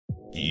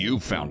You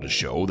found a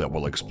show that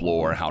will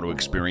explore how to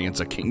experience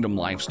a kingdom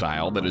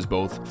lifestyle that is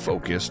both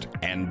focused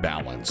and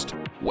balanced.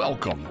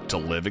 Welcome to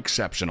Live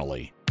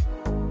Exceptionally.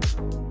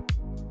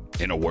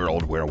 In a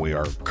world where we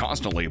are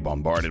constantly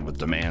bombarded with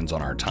demands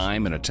on our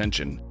time and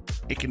attention,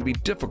 it can be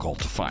difficult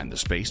to find the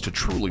space to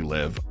truly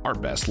live our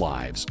best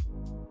lives.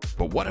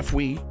 But what if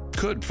we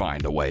could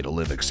find a way to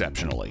live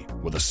exceptionally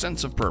with a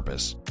sense of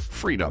purpose,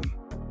 freedom,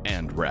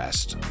 and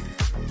rest?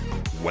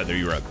 Whether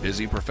you're a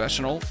busy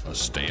professional, a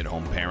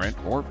stay-at-home parent,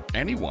 or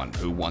anyone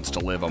who wants to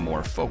live a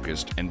more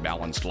focused and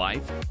balanced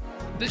life,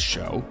 this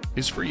show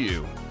is for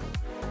you.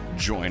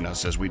 Join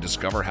us as we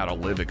discover how to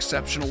live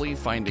exceptionally,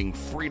 finding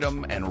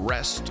freedom and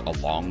rest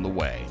along the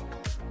way.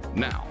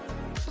 Now,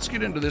 let's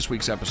get into this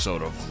week's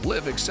episode of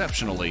Live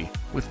Exceptionally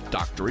with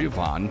Dr.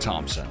 Yvonne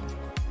Thompson.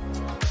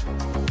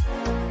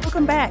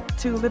 Welcome back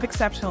to Live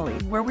Exceptionally,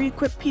 where we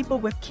equip people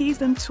with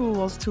keys and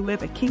tools to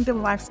live a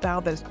kingdom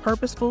lifestyle that is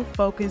purposeful,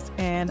 focused,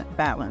 and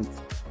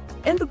balanced.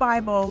 In the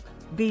Bible,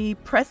 the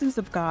presence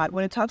of God,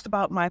 when it talks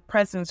about my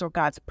presence or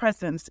God's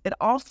presence, it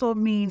also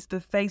means the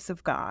face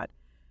of God.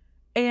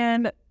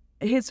 And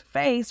his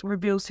face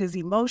reveals his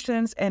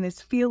emotions and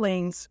his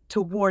feelings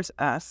towards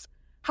us.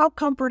 How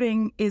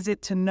comforting is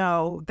it to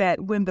know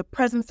that when the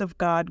presence of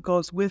God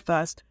goes with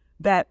us,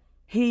 that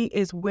he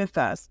is with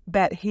us,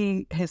 that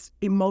his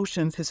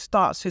emotions, his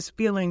thoughts, his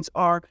feelings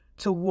are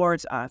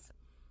towards us.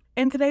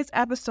 In today's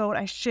episode,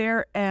 I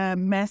share a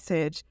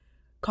message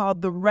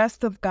called The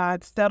Rest of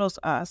God Settles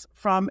Us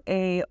from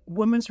a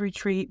women's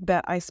retreat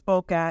that I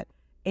spoke at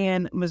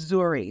in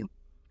Missouri.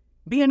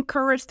 Be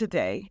encouraged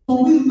today.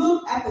 When we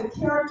look at the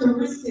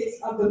characteristics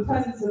of the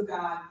presence of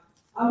God,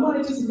 I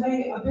want to just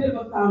lay a bit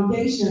of a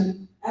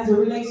foundation as it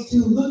relates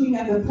to looking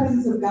at the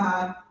presence of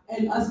God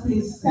and us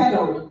being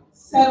settled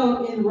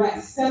in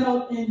rest,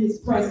 settled in his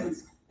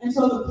presence. And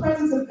so the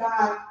presence of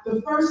God,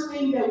 the first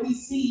thing that we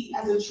see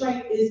as a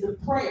trait is the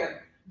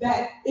prayer,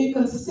 that it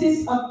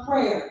consists of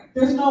prayer.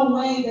 There's no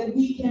way that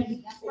we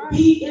can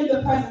be in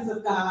the presence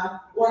of God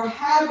or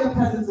have the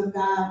presence of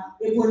God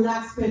if we're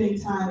not spending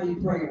time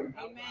in prayer.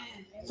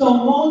 Amen. So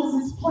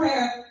Moses'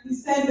 prayer, he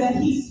says that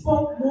he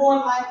spoke more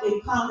like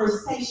a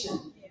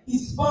conversation. He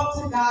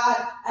spoke to God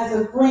as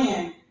a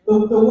friend.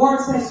 The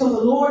word says, so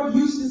the Lord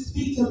used to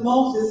speak to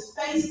Moses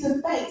face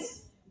to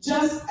face,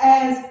 just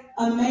as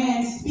a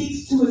man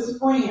speaks to his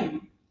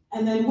friend.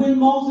 And then when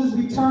Moses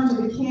returned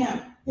to the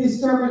camp, his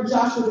servant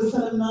Joshua, the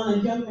son of Nun,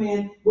 a young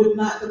man, would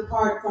not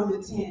depart from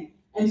the tent.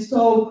 And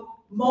so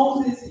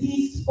Moses,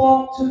 he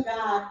spoke to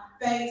God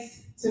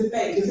face to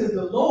face. It says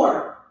the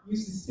Lord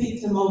used to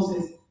speak to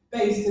Moses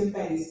face to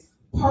face,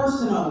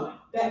 personal,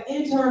 that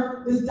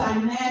entered this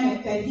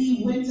dynamic that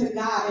he went to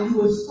God and he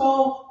was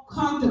so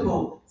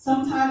comfortable.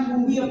 Sometimes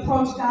when we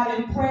approach God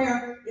in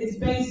prayer, it's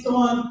based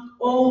on,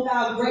 oh,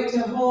 thou great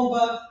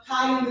Jehovah,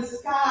 high in the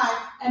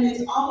sky, and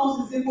it's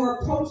almost as if we're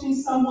approaching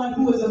someone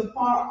who is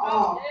afar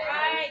off.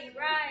 Right.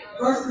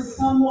 Versus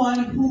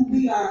someone who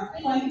we are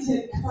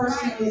acquainted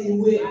personally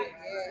with.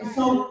 And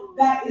so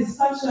that is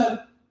such an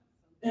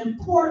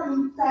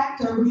important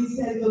factor when he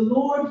says the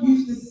Lord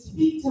used to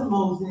speak to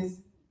Moses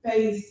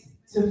face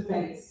to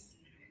face.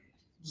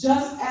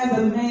 Just as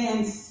a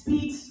man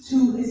speaks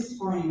to his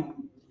friend.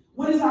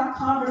 What is our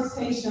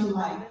conversation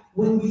like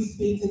when we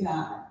speak to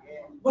God?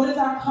 What is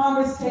our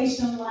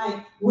conversation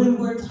like when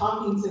we're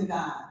talking to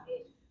God?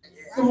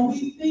 So when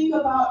we think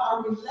about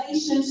our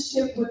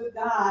relationship with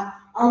God,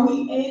 are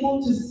we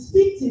able to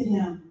speak to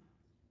him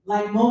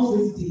like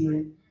Moses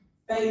did,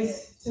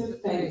 face to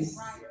face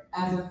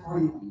as a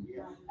friend?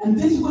 And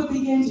this would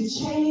begin to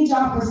change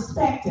our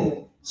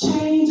perspective,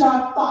 change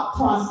our thought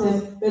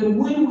process, that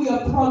when we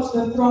approach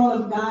the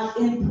throne of God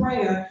in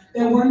prayer,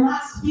 that we're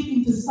not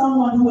speaking to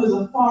someone who is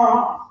afar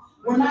off.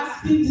 We're not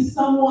speaking to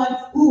someone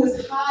who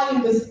is high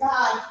in the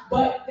sky,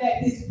 but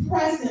that his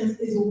presence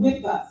is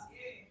with us.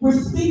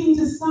 We're speaking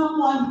to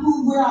someone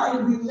who we are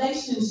in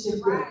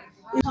relationship with.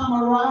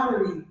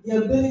 Camaraderie,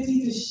 the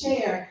ability to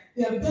share,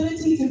 the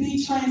ability to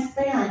be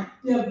transparent,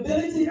 the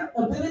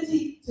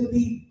ability to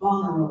be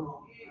vulnerable.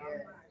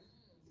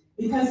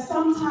 Because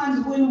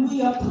sometimes when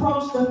we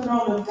approach the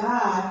throne of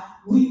God,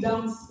 we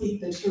don't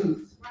speak the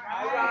truth.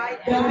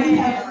 That we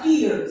have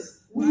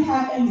fears, we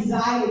have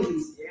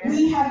anxieties,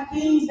 we have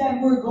things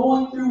that we're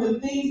going through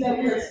and things that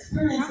we're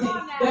experiencing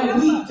that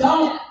we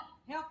don't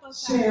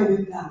share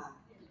with God.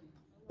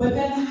 But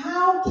then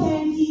how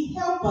can he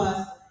help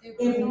us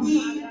if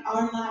we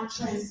are not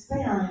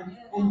transparent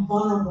and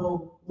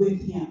vulnerable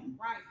with him?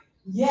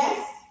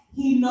 Yes,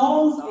 he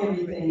knows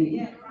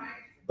everything,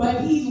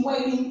 but he's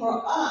waiting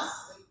for us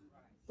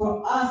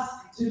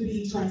to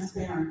be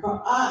transparent,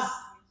 for us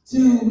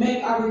to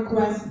make our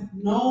requests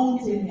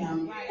known to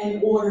him in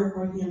order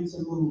for him to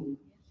move.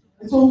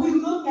 And so when we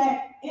look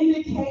at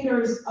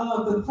indicators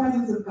of the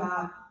presence of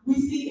God, we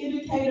see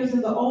indicators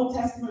in the Old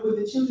Testament with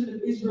the children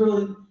of Israel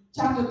in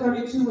chapter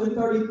 32 and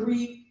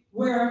 33,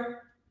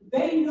 where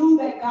they knew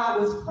that God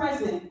was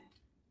present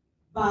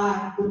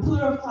by the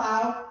pillar of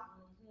cloud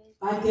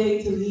by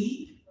day to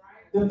lead,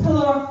 the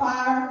pillar of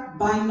fire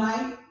by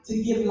night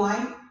to give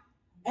light,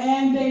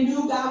 and they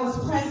knew God was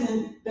present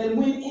that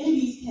when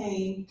enemies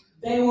came,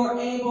 they were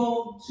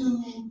able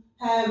to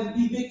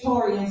be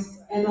victorious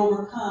and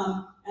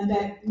overcome, and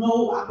that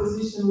no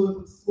opposition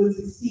would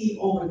succeed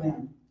over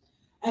them.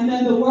 And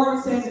then the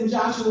word says in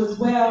Joshua as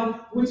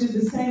well, which is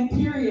the same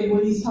period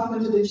when he's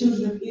talking to the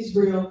children of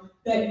Israel,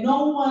 that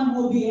no one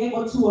will be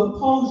able to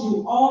oppose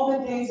you all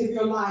the days of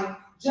your life.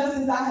 Just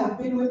as I have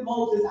been with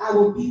Moses, I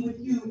will be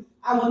with you.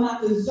 I will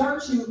not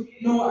desert you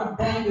nor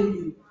abandon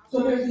you.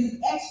 So there's these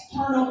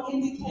external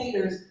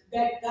indicators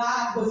that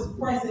God was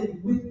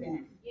present with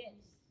them.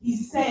 He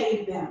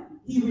saved them.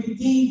 He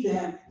redeemed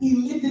them. He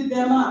lifted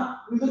them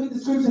up. We look at the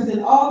scriptures,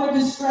 in all their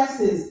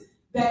distresses,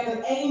 that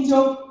the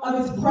angel of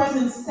his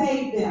presence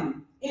saved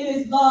them. In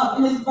his love,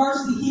 in his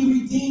mercy,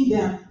 he redeemed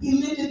them. He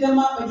lifted them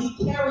up and he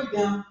carried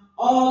them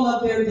all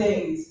of their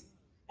days.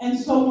 And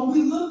so when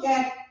we look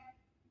at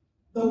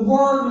the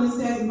word, when it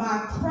says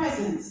my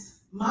presence,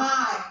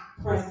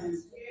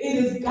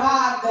 it is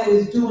God that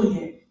is doing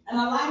it. And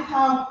I like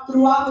how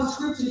throughout the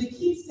scripture it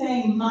keeps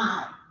saying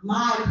my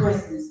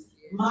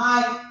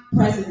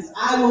presence,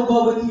 I will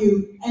go with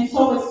you. And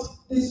so it's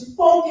this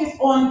focus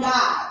on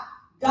God.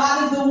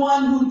 God is the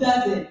one who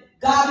does it.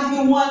 God is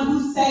the one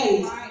who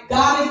saves.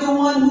 God is the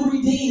one who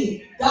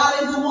redeems.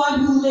 God is the one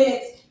who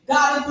lives.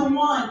 God is the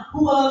one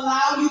who will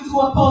allow you to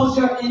oppose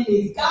your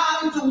enemies.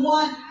 God is the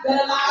one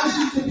that allows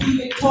you to be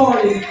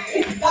victorious.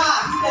 It's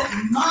God. He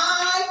says,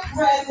 my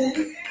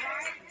presence,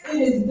 it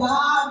is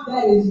God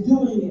that is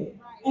doing it.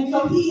 And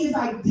so he is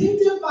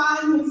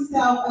identifying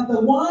himself as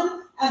the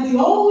one and the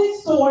only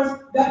source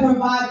that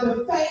provides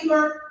the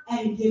favor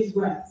and gives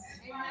rest.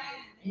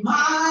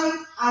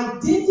 My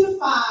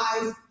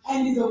identifies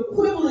and is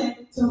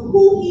equivalent to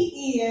who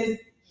he is,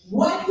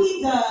 what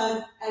he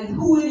does, and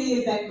who it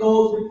is that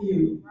goes with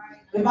you.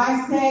 If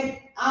I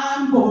said,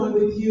 I'm going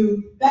with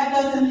you, that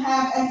doesn't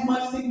have as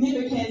much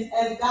significance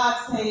as God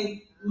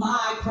saying,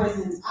 my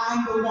presence,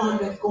 I'm the one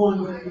that's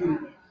going with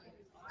you.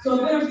 So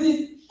there's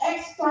this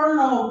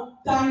external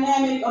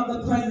dynamic of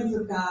the presence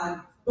of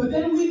God. But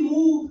then we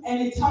move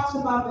and it talks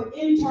about the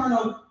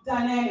internal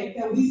dynamic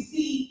that we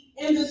see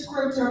in the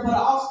scripture, but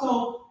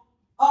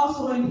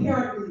also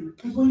inherently.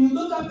 Because when you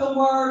look up the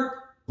word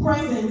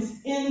presence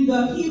in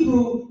the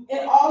Hebrew,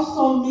 it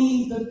also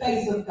means the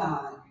face of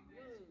God.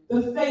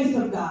 The face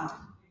of God.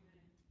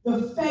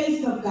 The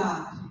face of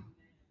God.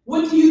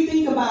 What do you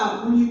think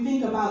about when you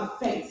think about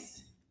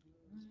face?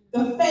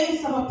 The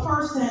face of a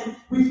person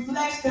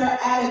reflects their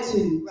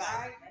attitude.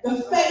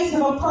 The face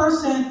of a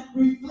person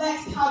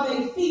reflects how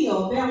they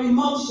feel, their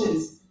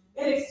emotions.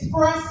 It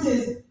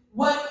expresses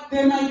what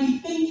they may be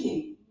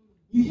thinking.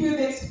 You hear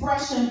the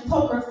expression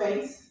poker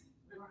face,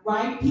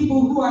 right?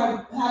 People who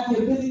have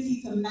the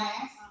ability to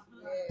mask.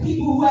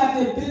 People who have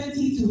the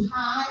ability to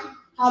hide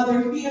how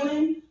they're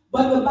feeling.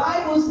 But the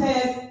Bible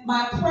says,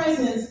 my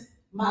presence,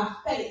 my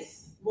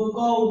face will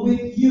go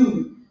with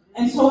you.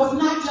 And so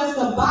it's not just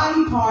a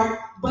body part,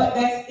 but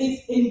that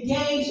it's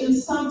engaged in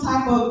some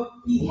type of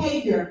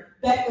behavior.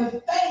 That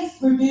the face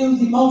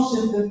reveals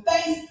emotions. The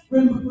face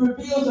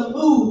reveals a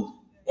mood.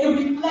 It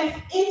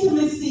reflects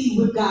intimacy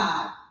with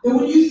God. That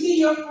when you see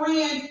your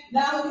friend,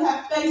 now that we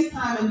have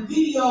FaceTime and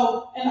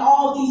video and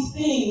all these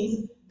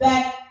things,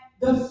 that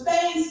the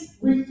face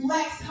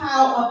reflects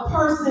how a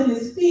person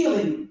is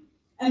feeling.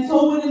 And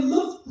so when we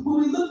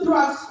look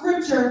throughout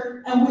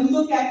scripture and we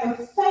look at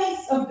the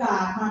face of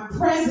God, my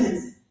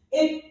presence,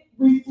 it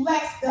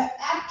reflects the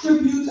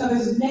attributes of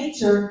his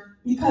nature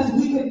because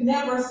we could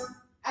never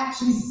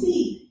actually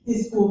see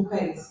his full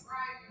face.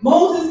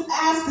 Moses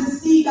asked to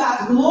see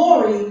God's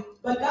glory,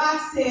 but God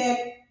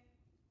said,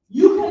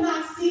 you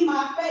cannot see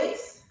my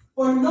face,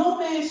 for no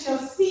man shall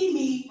see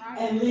me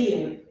and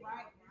live.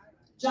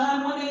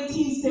 John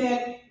 1:18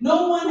 said,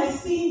 no one has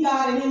seen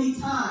God at any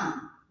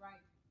time.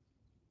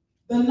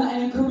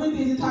 And in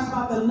Corinthians, it talks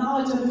about the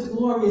knowledge of his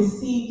glory is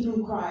seen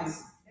through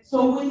Christ.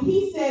 So when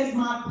he says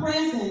my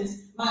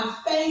presence, my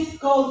face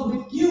goes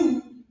with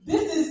you,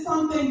 this is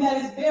something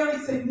that is very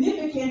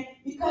significant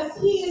because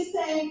he is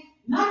saying,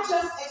 not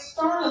just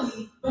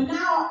externally, but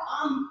now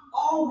I'm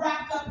all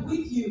wrapped up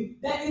with you.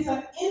 That is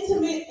an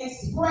intimate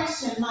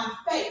expression, my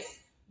face.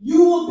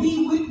 You will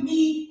be with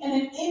me in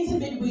an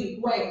intimate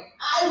way.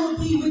 I will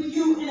be with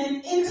you in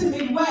an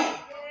intimate way.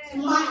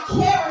 My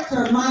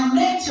character, my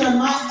nature,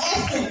 my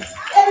essence,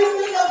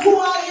 everything of who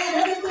I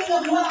am, everything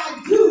of what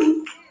I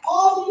do,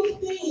 all these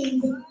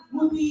things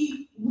will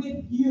be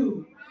with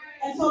you.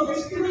 And so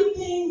there's three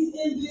things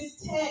in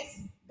this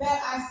text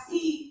that I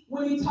see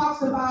when he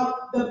talks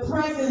about the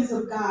presence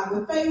of God,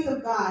 the face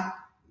of God.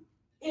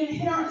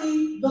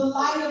 Inherently, the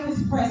light of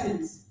his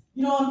presence.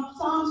 You know, in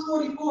Psalms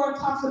 44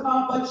 talks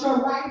about, but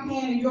your right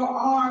hand and your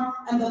arm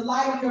and the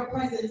light of your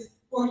presence,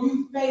 for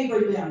you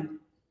favor them.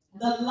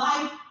 The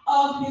light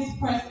of his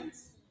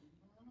presence.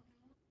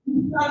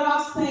 He started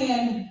off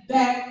saying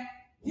that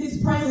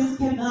his presence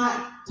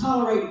cannot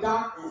tolerate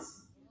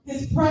darkness.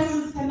 His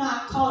presence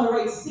cannot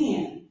tolerate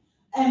sin.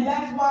 And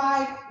that's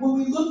why when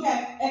we look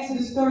at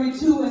Exodus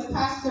 32, as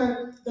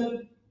Pastor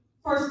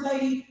First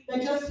Lady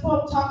that just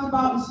talked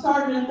about and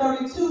started in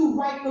 32,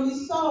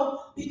 rightfully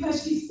so,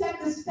 because she set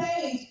the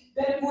stage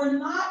that if we're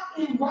not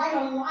in right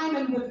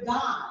alignment with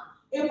God,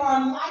 if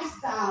our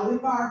lifestyle,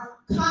 if our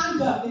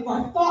conduct, if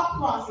our thought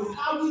process,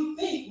 how we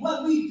think,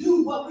 what we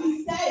do, what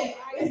we say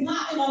is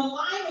not in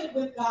alignment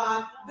with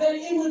God, then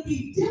it would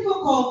be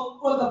difficult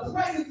for the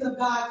presence of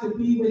God to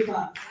be with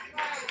us.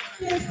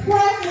 His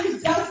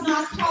presence does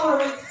not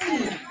tolerate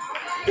sin.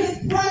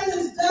 His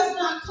presence does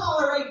not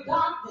tolerate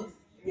darkness.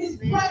 His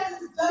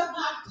presence does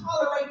not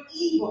tolerate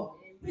evil.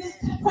 His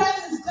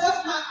presence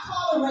does not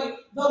tolerate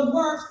the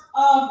works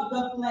of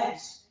the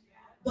flesh.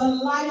 The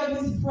light of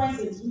his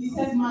presence. When he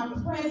says, my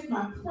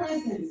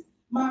presence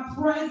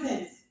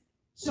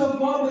shall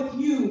go with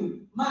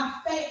you. My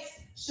face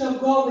shall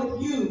go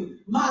with you.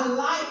 My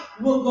light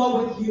will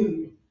go with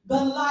you.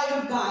 The light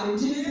of God. In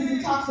Genesis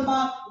it talks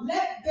about,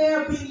 let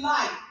there be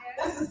light.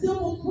 That's a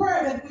simple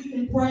prayer that we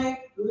can pray.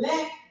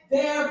 Let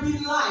there be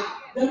light.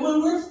 That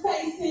when we're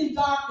facing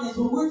darkness,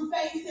 when we're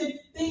facing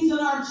things in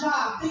our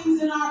job,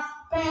 things in our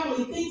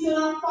family, things in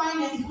our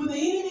finances, when the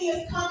enemy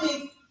is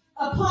coming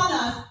upon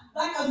us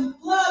like a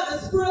flood, the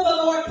Spirit of the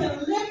Lord can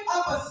lift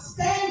up a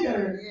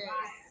standard.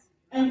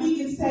 And we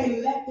can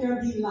say, let there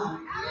be light.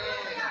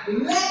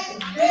 Let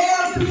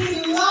there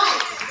be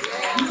light.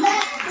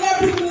 Let there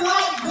be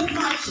light with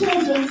my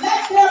children.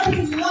 Let there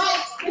be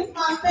light with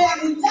my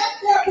family. Let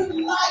there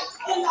be light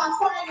in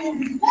my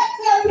finances. Let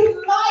there be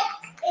light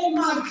in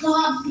my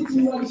job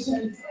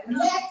situation.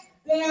 Let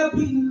there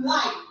be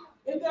light.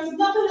 If there's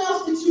nothing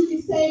else that you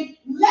can say,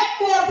 let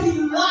there be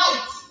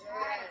light.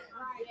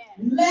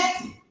 Let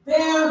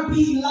there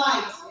be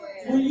light.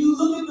 When you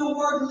look at the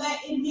word let,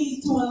 it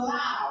means to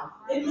allow.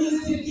 It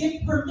means to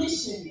give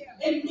permission.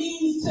 It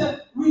means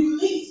to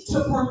release,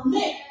 to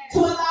permit, to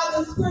allow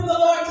the Spirit of the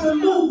Lord to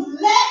move.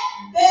 Let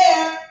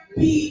there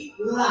be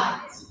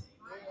light.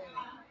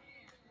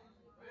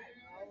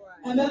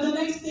 And then the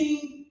next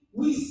thing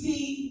we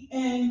see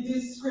in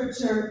this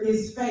scripture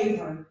is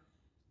favor.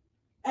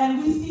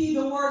 And we see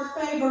the word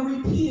favor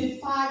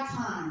repeated 5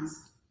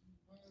 times.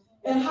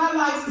 It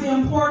highlights the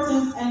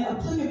importance and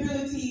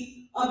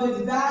applicability of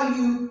its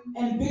value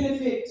and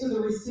benefit to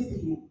the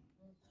recipient.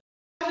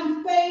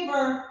 In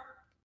favor,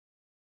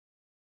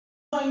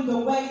 knowing the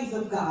ways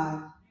of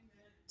God.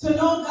 To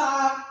know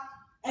God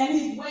and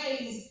his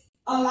ways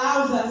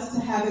allows us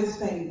to have his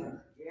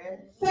favor.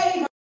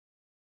 Favor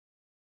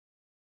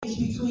is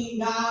between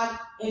God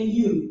and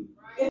you.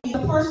 It's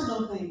a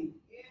personal thing.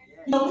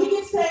 You know, we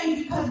get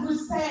saved because we're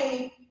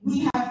saved,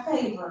 we have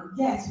favor.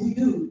 Yes, we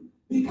do.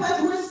 Because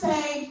we're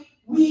saved,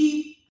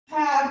 we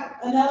have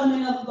an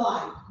element of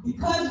life.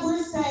 Because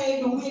we're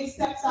saved and we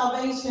accept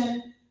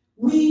salvation,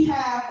 we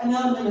have an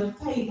element of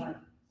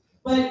favor.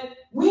 But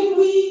when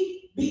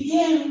we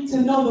begin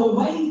to know the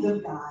ways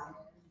of God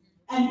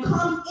and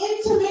come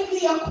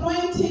intimately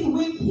acquainted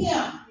with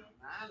him,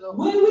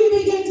 when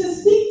we begin to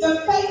seek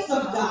the face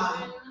of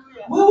God,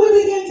 when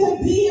we begin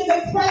to be in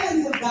the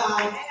presence of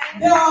God,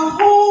 there's a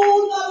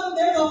whole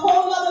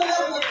other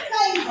level of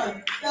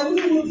favor that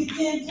we will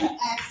begin to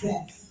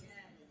access.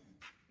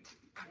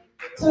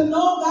 To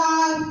know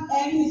God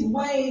and his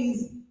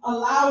ways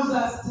allows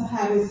us to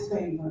have his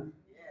favor.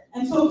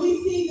 And so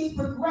we see this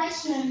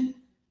progression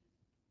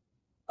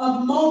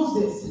of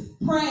Moses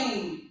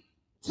praying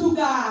to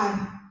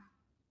God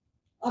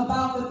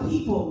about the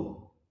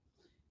people,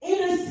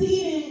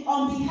 interceding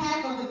on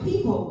behalf of the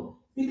people,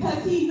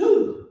 because he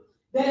knew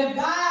that if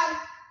God,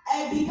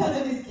 and because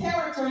of his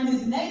character and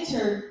his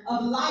nature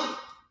of light,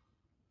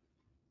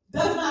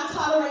 does not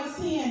tolerate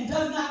sin,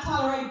 does not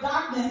tolerate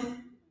darkness,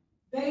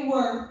 they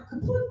were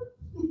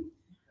complete.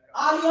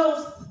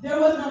 Adios, there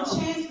was no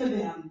chance for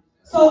them.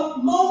 So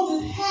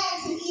Moses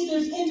had to either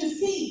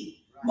intercede.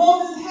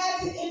 Moses had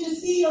to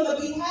intercede on the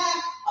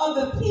behalf of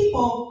the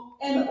people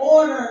in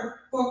order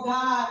for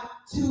God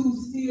to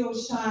still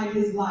shine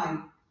his light.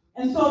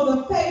 And so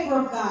the favor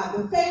of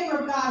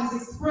God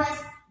is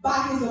expressed by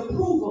his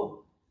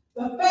approval.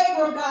 The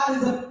favor of God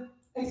is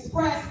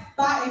expressed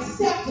by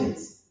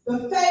acceptance.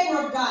 The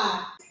favor of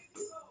God,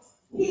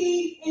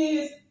 he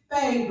is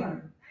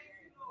favor.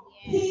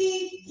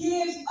 He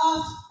gives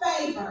us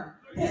favor.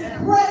 His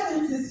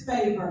presence is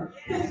favor.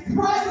 His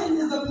presence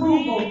is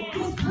approval.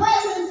 His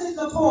presence is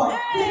support.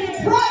 His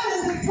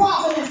presence is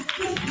providence.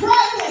 His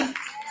presence,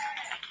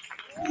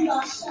 he's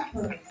our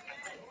shepherd.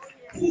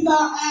 He's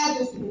our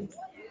advocate.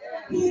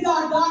 He's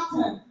our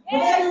doctor.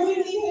 Whatever we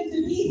need him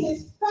to be,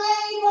 his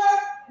favor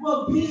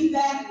will be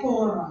that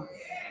for us.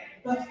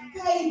 The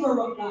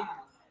favor of God.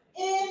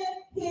 In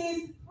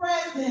his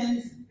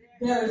presence,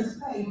 there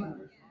is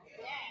favor.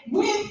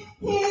 With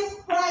his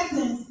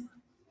presence,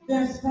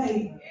 there's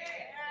favor.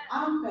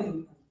 I'm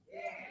favored.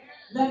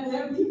 Let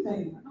there be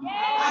favor.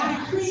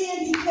 I decree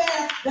and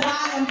declare that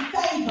I am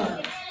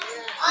favored.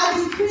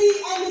 I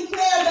decree and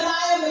declare that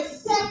I am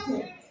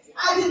accepted.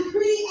 I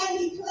decree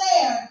and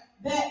declare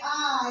that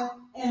I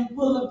am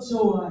full of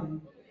joy.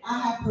 I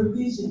have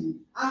provision.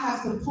 I have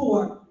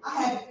support.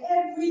 I have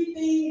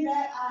everything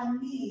that I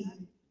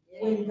need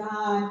when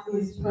God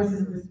is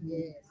present with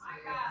me.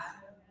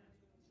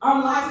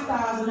 Our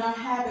lifestyles and our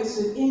habits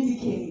should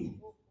indicate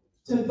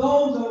to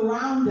those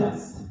around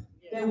us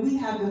that we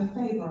have the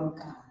favor of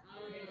God.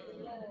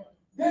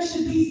 There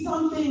should be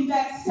something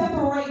that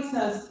separates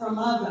us from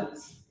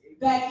others.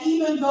 That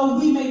even though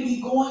we may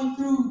be going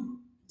through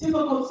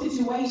difficult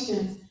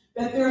situations,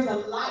 that there's a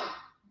light,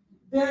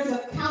 there's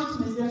a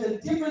countenance, there's a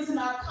difference in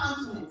our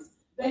countenance.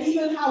 That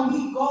even how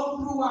we go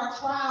through our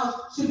trials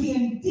should be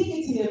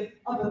indicative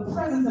of the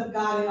presence of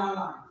God in our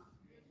life.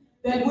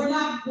 That we're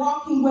not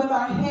walking with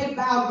our head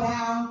bowed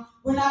down.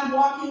 We're not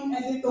walking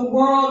as if the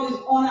world is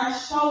on our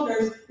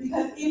shoulders,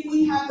 because if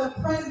we have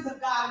the presence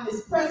of God and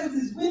His presence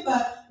is with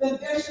us, then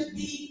there should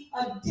be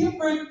a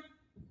different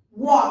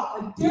walk,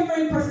 a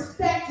different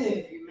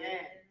perspective.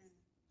 Amen.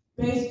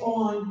 Based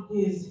on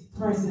His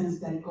presence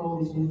that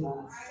goes with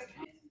us.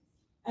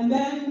 And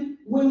then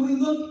when we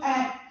look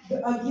at,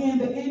 again,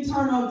 the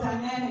internal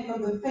dynamic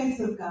of the face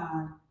of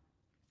God,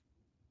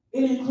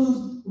 it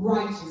includes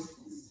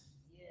righteousness.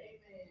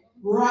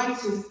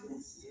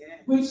 Righteousness,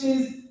 which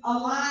is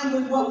aligned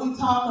with what we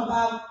talk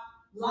about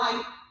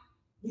light,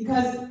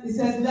 because it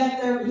says let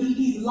there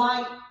he's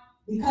light.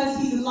 Because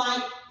he's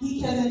light,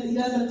 he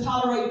doesn't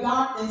tolerate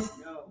darkness.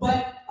 No.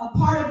 But a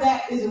part of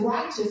that is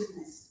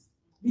righteousness.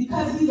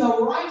 Because he's a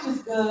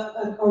righteous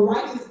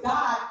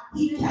God,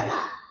 he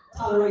cannot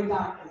tolerate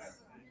darkness.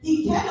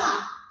 He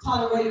cannot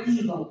tolerate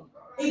evil.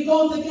 It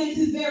goes against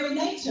his very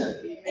nature.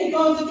 It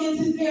goes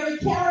against his very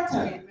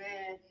character.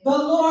 The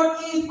Lord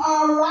is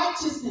our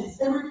righteousness.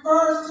 It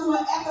refers to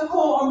an ethical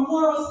or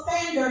moral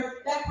standard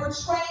that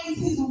portrays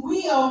His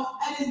will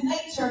and His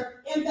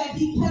nature, in that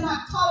He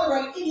cannot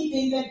tolerate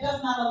anything that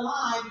does not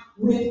align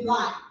with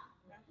life.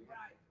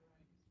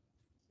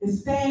 It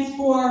stands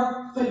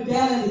for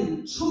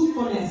fidelity,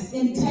 truthfulness,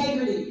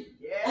 integrity.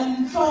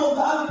 And so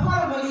the other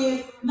part of it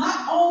is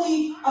not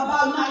only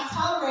about not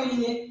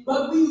tolerating it,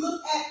 but we look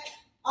at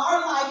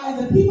our life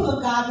as the people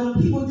of God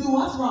when people do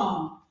us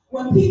wrong,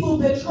 when people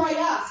betray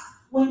us,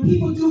 when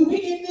people do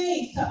wicked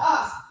things to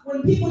us,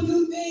 when people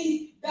do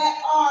things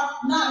that are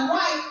not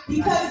right,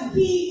 because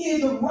He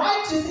is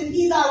righteous and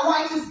He's our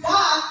righteous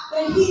God,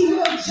 then He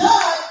will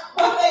judge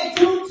what they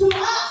do to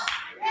us.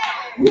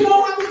 We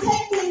don't have to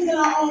take things in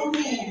our own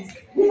hands.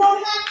 We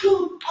don't have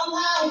to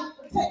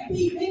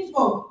be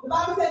vengeful. The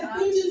Bible says,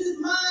 vengeance is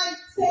mine,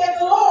 saith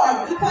the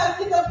Lord,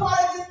 because it's a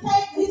part of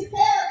His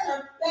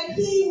character that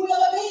He will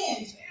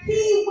avenge.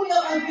 He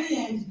will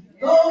avenge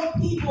those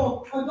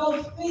people or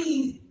those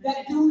things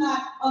that do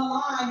not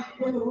align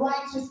with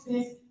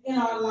righteousness in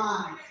our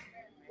lives.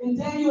 And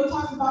Daniel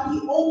talks about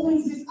He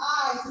opens His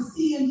eyes to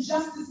see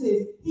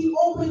injustices. He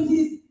opens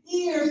His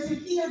ears to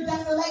hear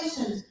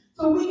desolations.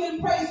 So we can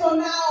pray. So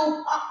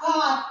now,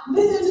 God,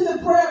 listen to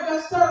the prayer of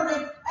your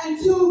servant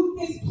and to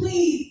his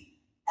pleas.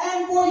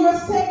 And for your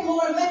sake,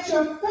 Lord, let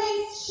your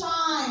face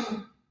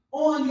shine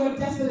on your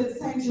desolate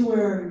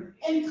sanctuary.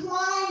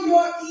 Incline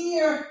your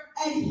ear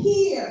and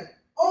hear.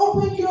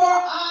 Open your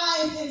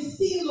eyes and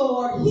see,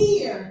 Lord.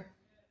 Hear.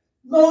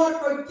 Lord,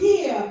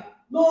 forgive.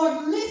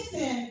 Lord,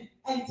 listen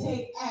and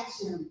take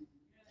action.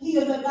 He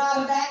is a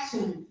God of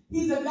action.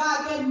 He's a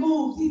God that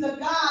moves. He's a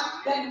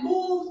God that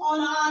moves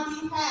on our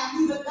behalf.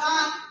 He's a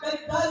God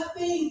that does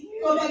things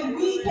so that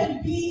we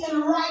can be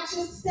in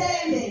righteous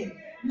standing.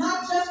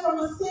 Not just from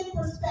a sin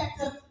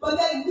perspective, but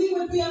that we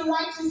would be in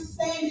righteous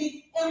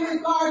standing in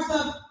regards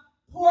of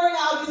pouring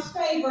out His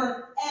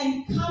favor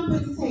and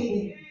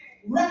compensating,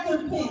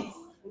 recompense,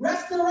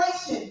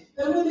 restoration.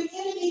 That when the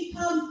enemy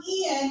comes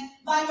in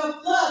like a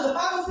flood, the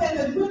Bible says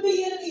that when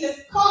the enemy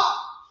is caught,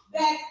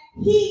 that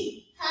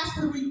he has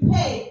to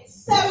repay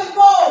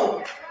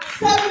sevenfold.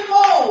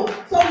 Sevenfold.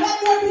 So let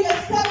there be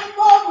a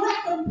sevenfold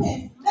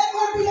recompense. Let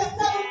there be a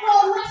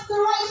sevenfold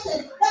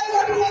restoration. Let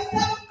there be a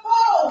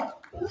sevenfold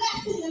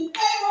blessing and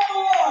favor of the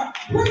Lord.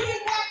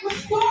 Bringing back,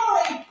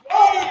 restoring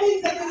all the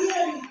things that the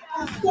enemy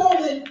has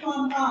stolen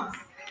from us.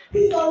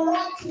 He's a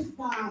righteous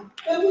God.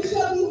 That we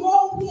shall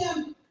behold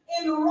Him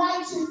in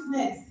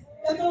righteousness.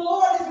 That the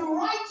Lord is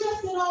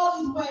righteous in all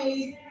His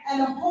ways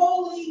and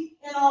holy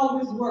in all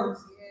His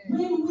works.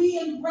 When we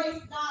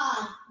embrace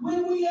God,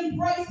 when we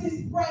embrace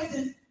His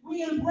presence,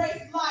 we embrace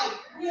light,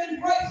 we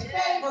embrace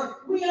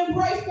favor, we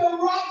embrace the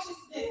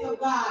righteousness of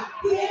God.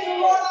 He is the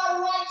Lord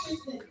our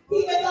righteousness. He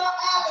is our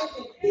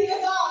advocate. He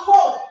is our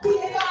hope. He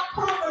is our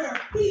comforter.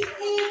 He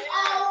is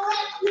our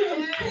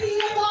refuge. He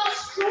is our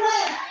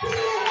strength. He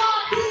is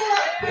our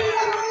healer. He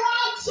is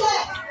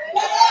righteous.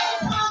 That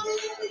every time the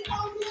enemy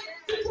comes in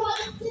to try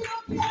to steal,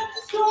 kill, and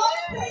destroy,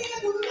 He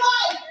is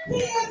life.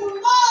 He is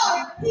love.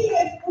 He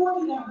is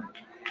freedom.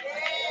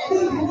 He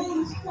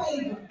brings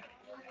favor.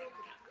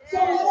 So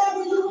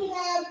whatever you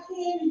have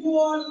in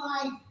your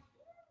life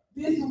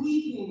this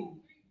weekend,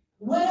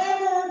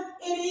 whatever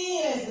it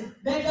is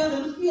that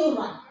doesn't feel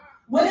right,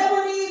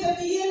 whatever it is that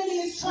the enemy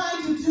is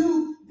trying to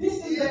do,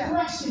 this is the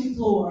threshing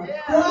floor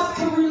for us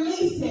to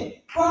release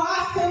it, for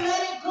us to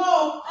let it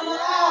go and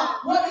allow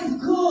what is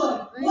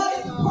good, what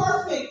is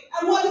perfect,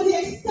 and what is the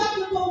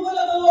acceptable will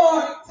of the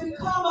Lord to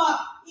come up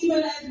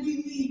even as we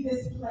leave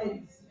this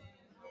place.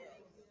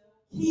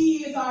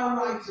 He is our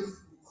righteousness.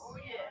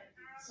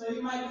 So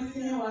you might be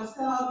saying, well, I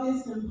said all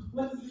this, and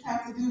what does this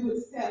have to do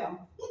with settle?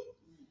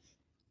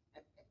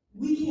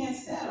 We can't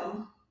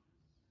settle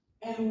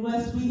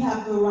unless we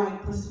have the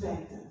right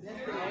perspective.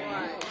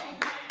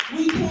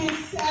 We can't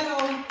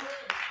settle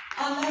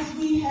unless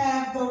we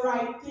have the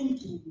right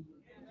thinking.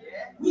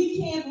 We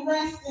can't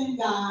rest in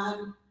God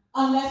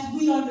unless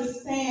we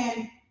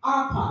understand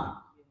our part.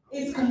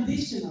 It's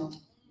conditional.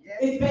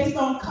 It's based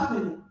on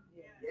covenant.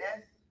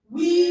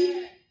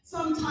 We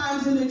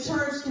sometimes in the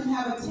church can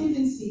have a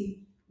tendency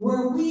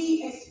where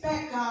we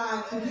expect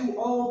God to do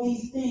all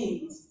these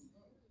things,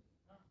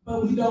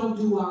 but we don't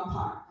do our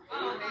part.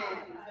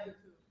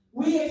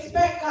 We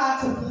expect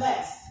God to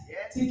bless,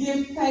 to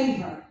give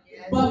favor,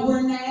 but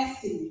we're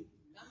nasty.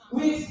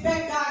 We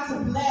expect God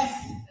to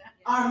bless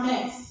our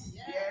mess.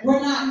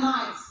 We're not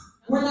nice.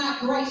 We're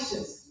not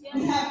gracious.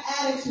 We have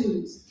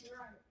attitudes.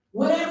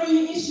 Whatever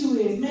your issue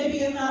is, maybe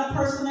it's not a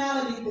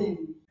personality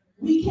thing.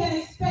 We can't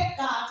expect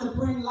God to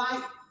bring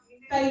life,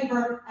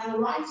 favor, and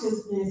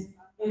righteousness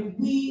if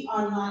we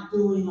are not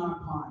doing our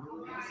part.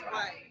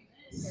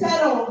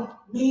 Settle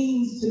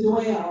means to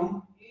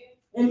dwell.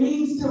 It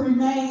means to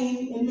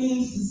remain. It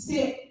means to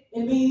sit.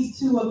 It means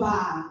to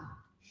abide.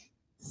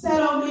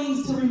 Settle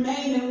means to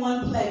remain in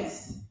one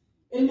place.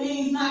 It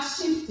means not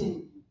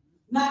shifting,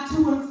 not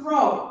to and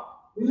fro.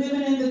 We're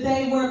living in the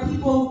day where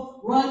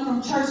people run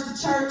from church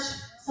to church.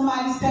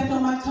 Somebody stepped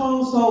on my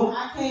toes, so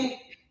I can't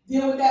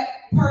deal with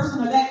that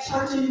person or that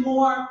church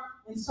anymore,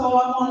 and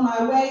so I'm on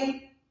my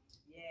way.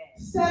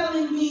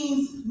 Settling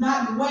means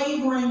not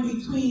wavering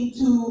between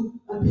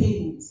two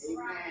opinions.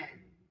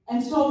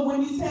 And so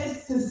when he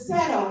says to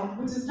settle,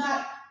 which is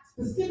not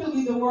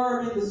specifically the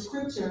word in the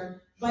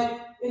scripture,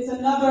 but it's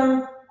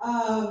another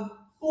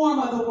form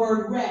of the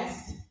word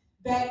rest,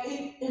 that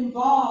it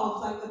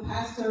involves, like the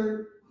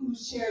pastor who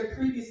shared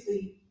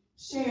previously,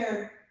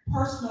 shared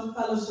personal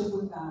fellowship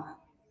with God.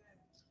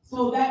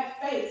 So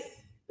that face,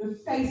 the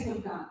face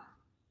of God.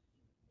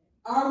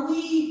 Are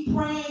we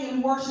praying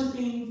and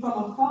worshiping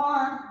from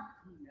afar,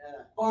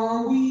 or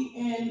are we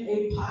in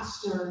a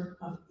posture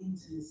of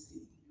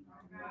intimacy?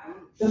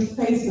 The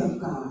face of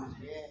God.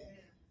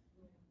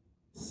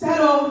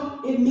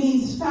 Settle, it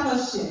means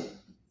fellowship.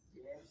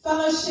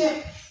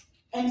 Fellowship,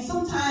 and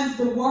sometimes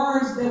the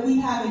words that we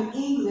have in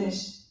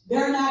English,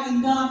 they're not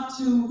enough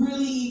to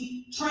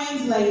really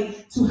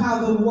translate to how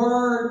the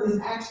word is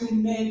actually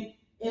meant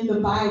in the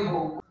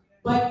Bible.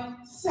 But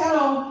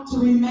settle, to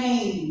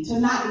remain, to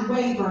not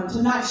waver,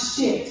 to not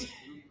shift.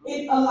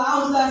 It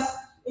allows us,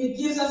 it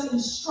gives us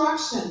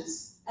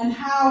instructions on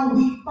how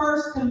we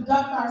first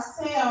conduct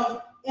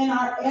ourselves in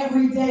our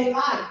everyday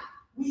life.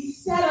 We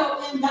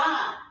settle in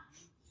God.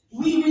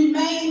 We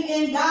remain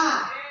in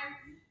God.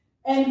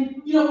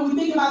 And, when we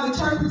think about the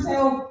church, we say,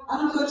 oh, I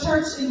don't go to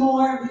church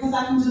anymore because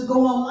I can just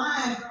go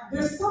online.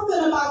 There's something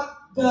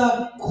about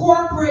the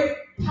corporate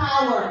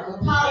power,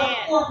 the power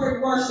of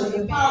corporate worship,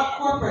 the power of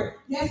corporate.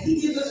 Yes, he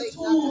gives us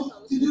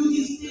tools to do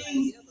these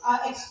things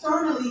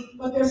externally,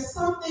 but there's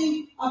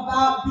something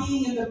about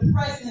being in the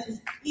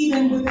presence,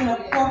 even within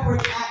a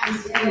corporate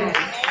atmosphere.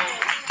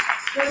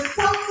 There's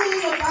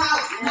something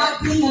about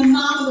not being a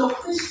nominal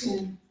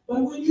Christian,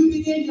 but when you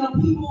begin,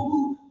 people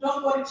who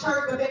don't go to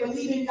church, but they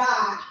believe in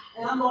God,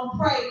 and I'm going to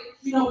pray,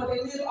 but they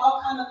live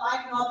all kind of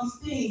life and all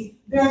these things.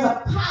 There's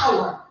a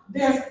power.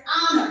 There's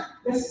honor.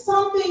 There's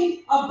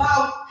something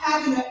about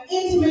having an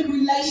intimate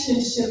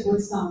relationship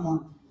with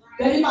someone.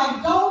 That if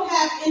I don't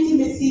have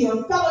intimacy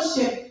or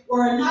fellowship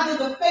or not in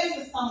the face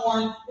of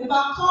someone, if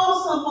I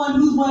call someone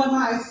who's one of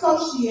my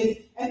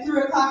associates at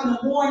 3 o'clock in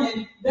the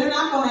morning, they're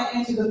not going to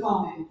answer the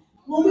phone.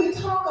 When we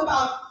talk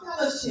about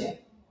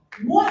fellowship,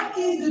 what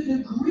is the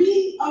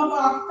degree of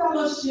our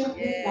fellowship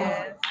with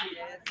God?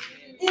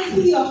 Is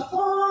he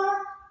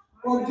afar,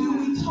 or do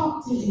we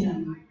talk to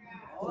him?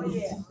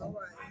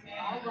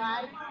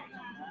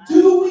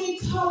 Do we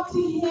talk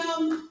to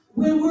him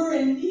when we're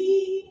in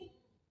need,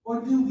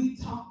 or do we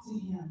talk to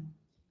him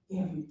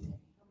every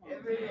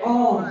day?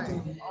 All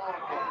day.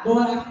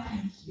 Lord, I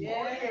thank you.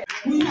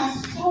 We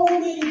have so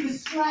many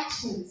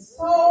distractions,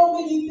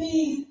 so many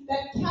things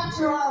that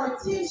capture our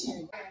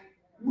attention.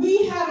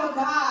 We have a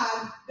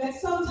God that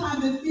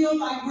sometimes it feels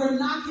like we're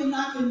knocking,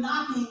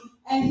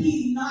 and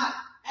he's not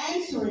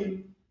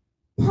answering.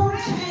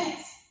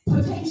 Perchance,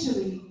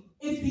 potentially,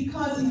 it's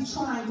because he's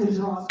trying to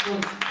draw us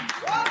closer.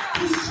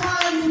 He's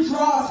trying to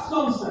draw us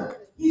closer.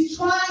 He's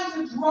trying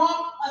to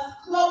draw us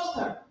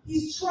closer.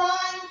 He's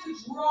trying to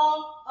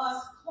draw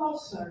us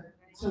closer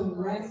to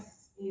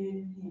rest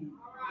in him.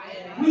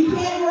 We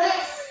can't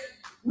rest.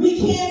 We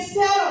can't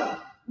settle.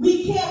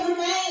 We can't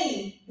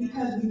remain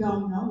because we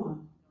don't know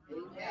him.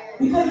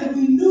 Because if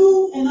we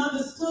knew and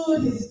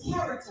understood his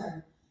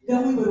character,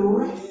 then we would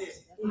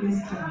rest in his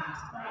character.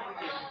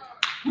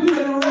 We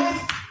would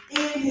rest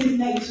in his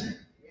nature.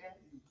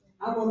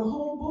 I wrote a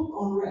whole book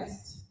on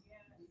rest.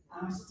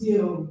 I'm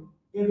still,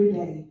 every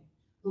day,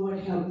 Lord,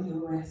 help me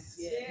to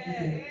rest.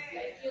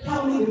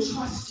 Help me to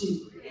trust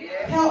you.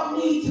 Help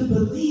me to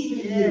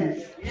believe in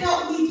you.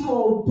 Help me to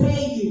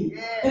obey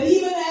you. That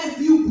even as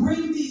you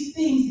bring these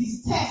things,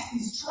 these tests,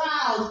 these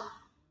trials,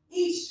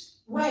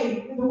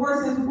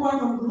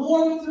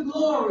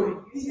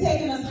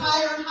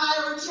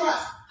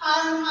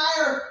 higher and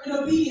higher in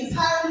obedience,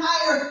 higher and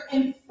higher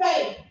in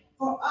faith,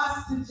 for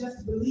us to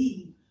just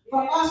believe,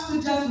 for us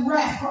to just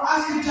rest, for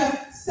us to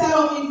just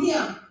settle in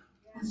Him.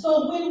 And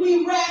so when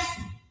we rest,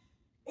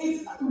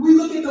 we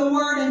look at the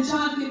word in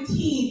John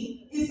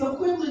 15, it's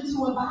equivalent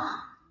to abide.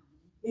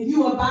 If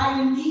you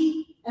abide in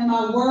me and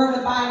my word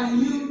abide in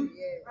you,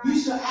 you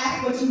shall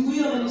ask what you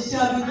will and it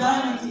shall be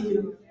done unto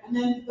you. And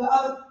then the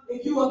other,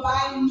 if you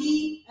abide in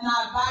me and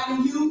I abide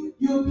in you,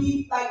 you'll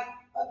be like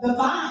the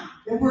vine,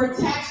 that we're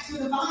attached to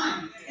the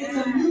vine. It's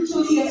a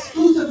mutually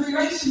exclusive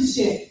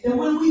relationship, that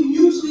when we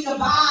mutually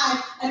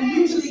abide and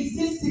mutually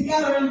exist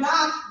together in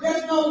God,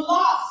 there's no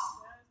loss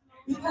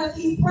because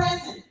He's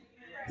present.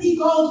 He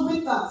goes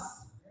with us.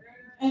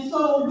 And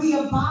so we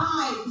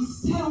abide, we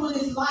settle in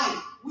His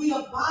light. We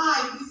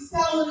abide, we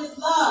settle in His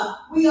love.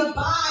 We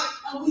abide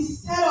and we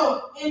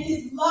settle in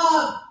His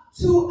love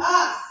to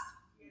us,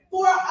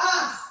 for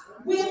us,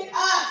 with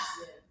us.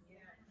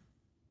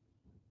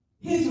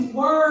 His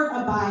word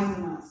abides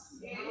in us.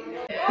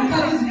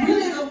 Because it's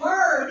really the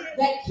word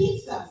that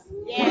keeps us.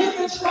 With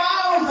the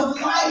trials of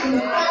life and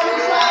the fiery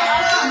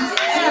trials come,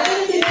 and the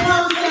enemy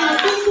comes in our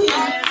thinking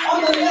on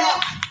the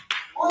left,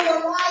 on the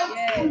right,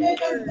 to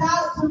make us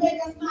doubt, to make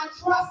us not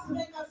trust, to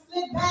make us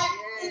slip back.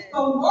 It's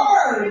the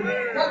word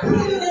that's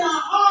hidden in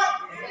our heart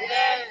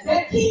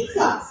that keeps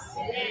us,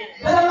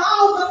 that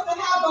allows us to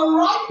have the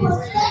right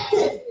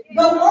perspective,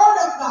 the word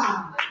of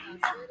God.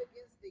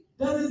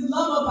 Does His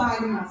love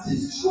abide in us?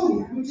 His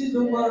truth, which is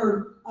the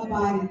word,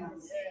 abide in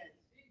us.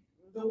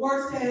 The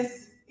word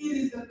says it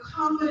is the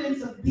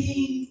confidence of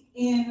being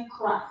in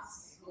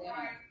Christ.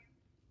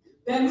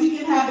 That we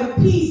can have the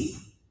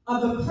peace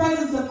of the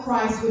presence of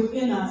Christ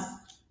within us,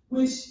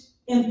 which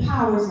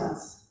empowers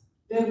us.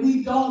 That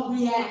we don't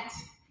react.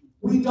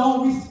 We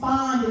don't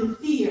respond in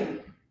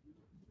fear.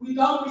 We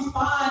don't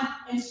respond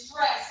in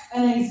stress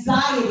and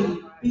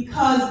anxiety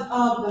because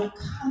of the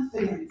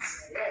confidence,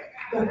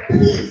 the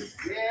peace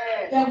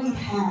that we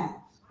have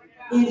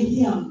in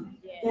Him,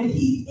 that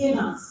He's in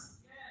us,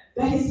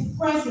 that His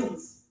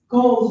presence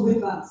goes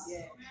with us.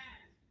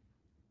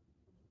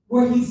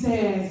 Where He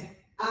says,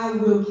 I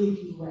will give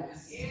you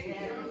rest.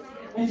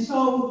 And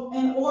so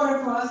in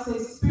order for us to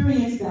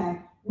experience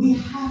that, we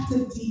have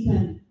to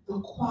deepen the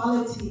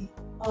quality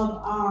of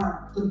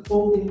our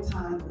devoted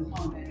time with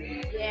Him.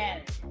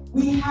 Yes.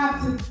 We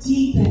have to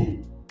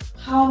deepen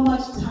how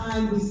much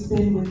time we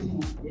spend with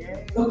Him.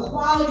 The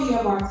quality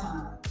of our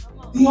time.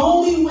 The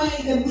only way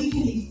that we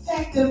can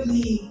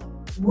effectively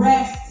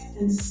rest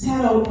and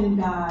settle in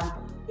God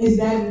is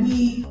that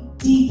we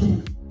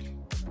deepen,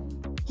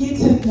 get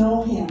to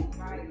know Him,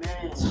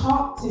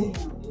 talk to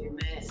Him,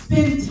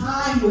 spend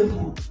time with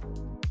Him.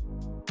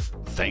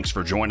 Thanks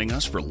for joining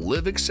us for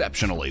Live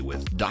Exceptionally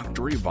with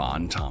Dr.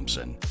 Yvonne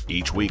Thompson.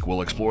 Each week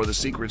we'll explore the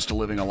secrets to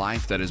living a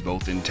life that is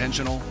both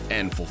intentional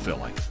and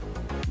fulfilling.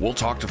 We'll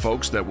talk to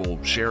folks that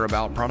will share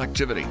about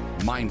productivity,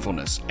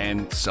 mindfulness,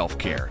 and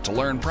self-care to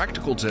learn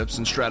practical tips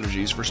and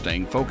strategies for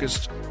staying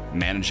focused,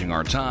 managing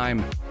our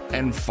time,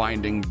 and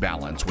finding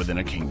balance within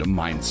a kingdom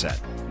mindset.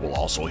 We'll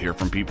also hear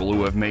from people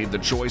who have made the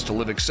choice to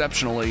live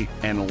exceptionally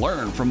and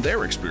learn from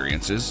their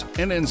experiences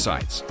and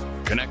insights.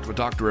 Connect with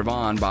Dr.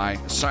 Yvonne by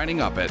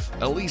signing up at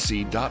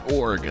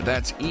elici.org.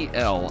 That's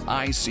ELICI.org.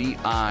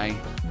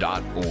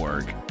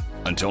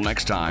 Until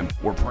next time,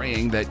 we're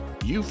praying that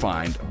you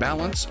find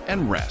balance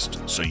and rest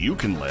so you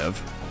can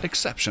live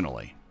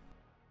exceptionally.